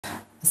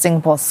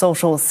Singapore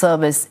social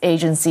service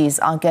agencies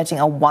are getting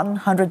a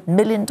 $100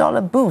 million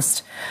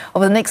boost.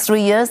 Over the next 3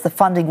 years, the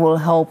funding will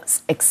help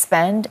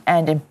expand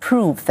and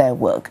improve their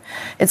work.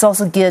 It's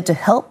also geared to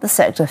help the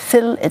sector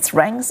fill its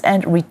ranks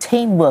and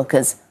retain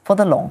workers for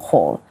the long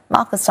haul.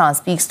 Marcus Tan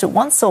speaks to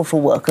one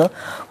social worker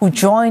who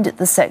joined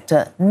the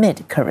sector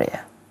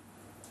mid-career.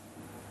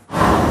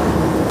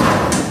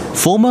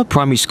 Former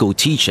primary school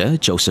teacher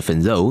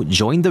Josephine Low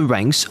joined the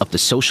ranks of the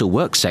social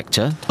work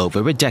sector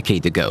over a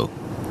decade ago.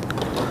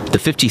 The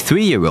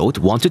 53-year-old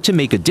wanted to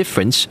make a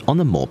difference on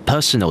a more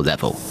personal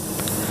level.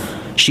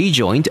 She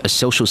joined a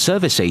social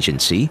service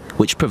agency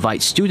which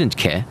provides student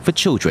care for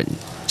children,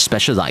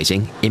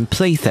 specializing in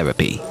play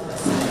therapy.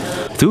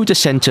 Through the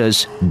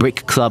center's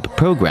Brick Club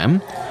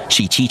program,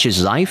 she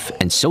teaches life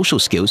and social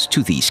skills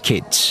to these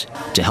kids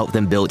to help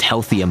them build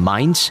healthier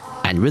minds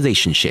and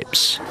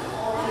relationships.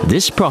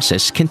 This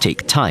process can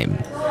take time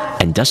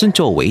and doesn't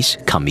always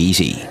come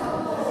easy.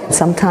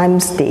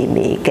 Sometimes they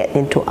may get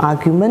into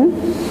argument.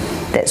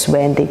 That's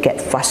when they get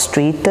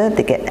frustrated,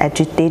 they get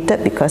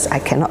agitated because I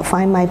cannot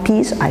find my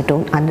peace. I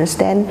don't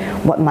understand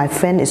what my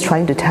friend is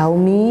trying to tell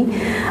me.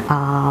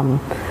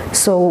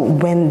 So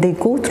when they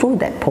go through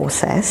that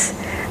process,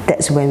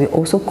 that's when we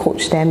also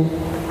coach them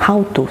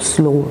how to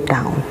slow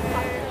down.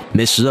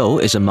 Ms. Low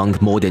is among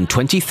more than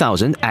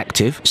 20,000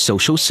 active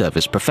social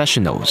service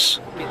professionals.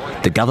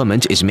 The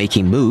government is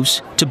making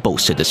moves to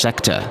bolster the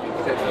sector.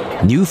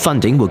 New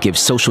funding will give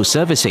social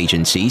service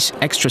agencies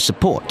extra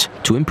support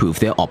to improve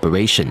their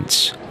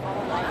operations.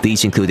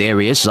 These include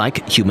areas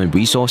like human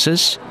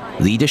resources,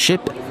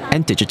 leadership,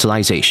 and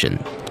digitalization.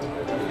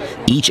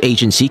 Each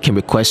agency can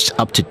request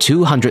up to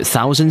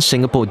 200,000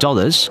 Singapore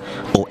dollars,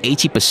 or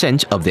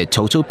 80% of their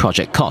total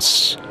project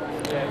costs.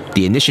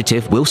 The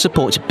initiative will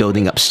support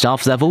building up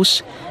staff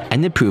levels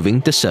and improving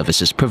the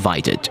services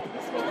provided.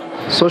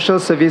 Social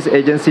service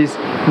agencies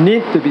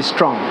need to be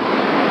strong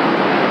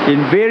in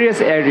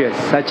various areas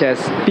such as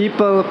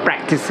people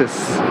practices,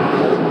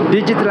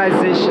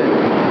 digitalization,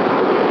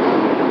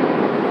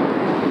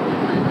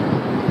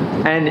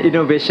 and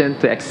innovation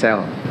to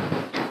excel.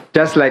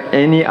 Just like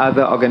any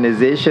other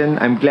organization,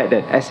 I'm glad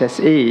that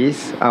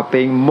SSAs are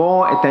paying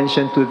more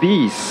attention to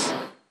these.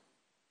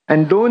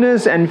 And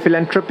donors and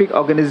philanthropic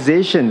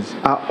organizations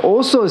are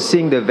also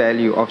seeing the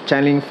value of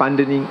channeling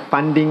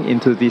funding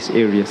into these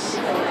areas.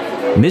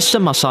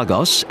 Mr.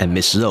 Masagos and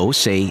Ms. Low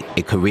say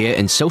a career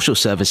in social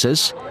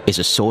services is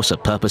a source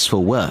of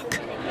purposeful work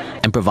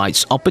and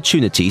provides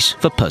opportunities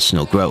for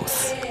personal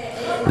growth.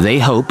 They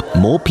hope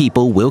more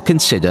people will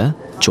consider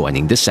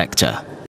joining the sector.